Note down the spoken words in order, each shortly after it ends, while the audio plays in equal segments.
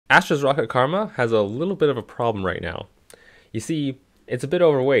ASTRA's rocket Karma has a little bit of a problem right now. You see, it's a bit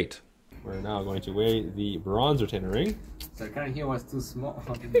overweight. We're now going to weigh the bronze retainer ring. So the current here was too small.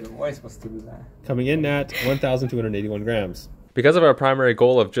 The voice was to do that. Coming in at 1,281 grams. Because of our primary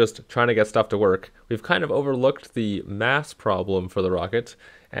goal of just trying to get stuff to work, we've kind of overlooked the mass problem for the rocket,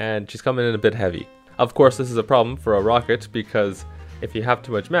 and she's coming in a bit heavy. Of course, this is a problem for a rocket because if you have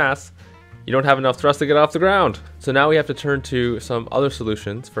too much mass, you don't have enough thrust to get off the ground. So now we have to turn to some other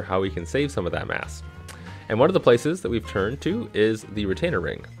solutions for how we can save some of that mass. And one of the places that we've turned to is the retainer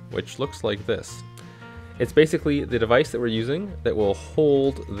ring, which looks like this. It's basically the device that we're using that will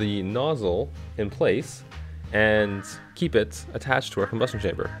hold the nozzle in place and keep it attached to our combustion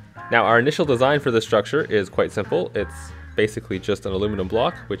chamber. Now, our initial design for this structure is quite simple. It's basically just an aluminum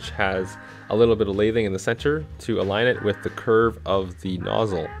block which has a little bit of lathing in the center to align it with the curve of the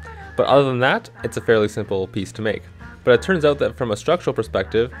nozzle. But other than that, it's a fairly simple piece to make. But it turns out that from a structural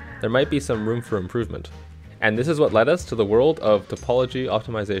perspective, there might be some room for improvement. And this is what led us to the world of topology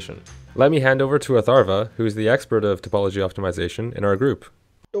optimization. Let me hand over to Atharva, who's the expert of topology optimization in our group.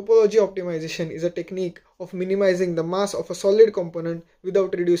 Topology optimization is a technique of minimizing the mass of a solid component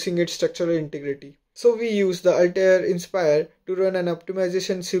without reducing its structural integrity. So we use the Altair Inspire to run an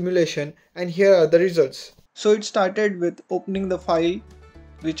optimization simulation, and here are the results. So it started with opening the file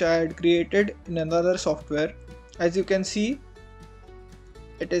which I had created in another software. As you can see,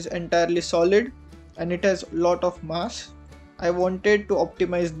 it is entirely solid and it has a lot of mass. I wanted to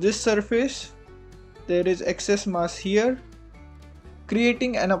optimize this surface. There is excess mass here.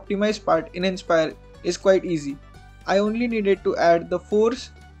 Creating an optimized part in Inspire is quite easy. I only needed to add the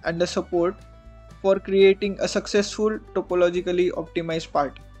force and the support for creating a successful topologically optimized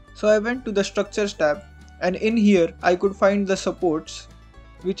part. So I went to the structures tab, and in here I could find the supports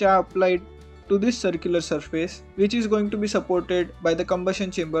which I applied to this circular surface, which is going to be supported by the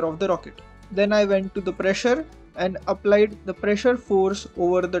combustion chamber of the rocket. Then I went to the pressure and applied the pressure force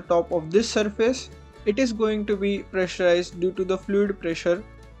over the top of this surface. It is going to be pressurized due to the fluid pressure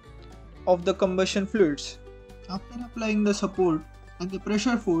of the combustion fluids. After applying the support and the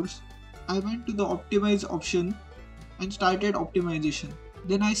pressure force, I went to the optimize option and started optimization.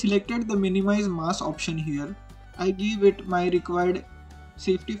 Then I selected the minimize mass option here. I gave it my required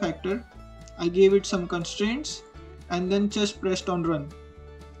safety factor. I gave it some constraints and then just pressed on run.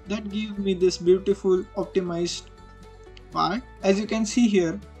 That gave me this beautiful optimized part. As you can see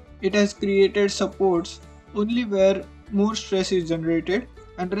here, it has created supports only where more stress is generated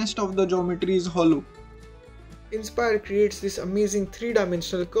and rest of the geometry is hollow. Inspire creates these amazing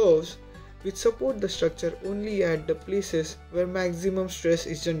three-dimensional curves which support the structure only at the places where maximum stress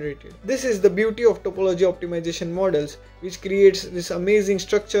is generated. This is the beauty of topology optimization models, which creates these amazing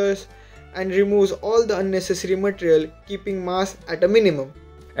structures and removes all the unnecessary material, keeping mass at a minimum.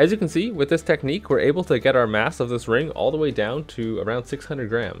 As you can see, with this technique, we're able to get our mass of this ring all the way down to around 600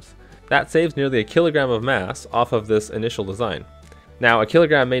 grams. That saves nearly a kilogram of mass off of this initial design. Now, a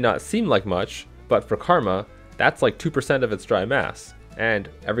kilogram may not seem like much, but for Karma, that's like 2% of its dry mass, and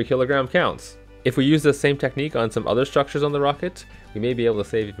every kilogram counts. If we use this same technique on some other structures on the rocket, we may be able to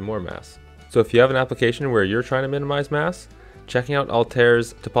save even more mass. So if you have an application where you're trying to minimize mass, checking out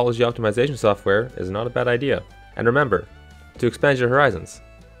Altair's topology optimization software is not a bad idea. And remember, to expand your horizons.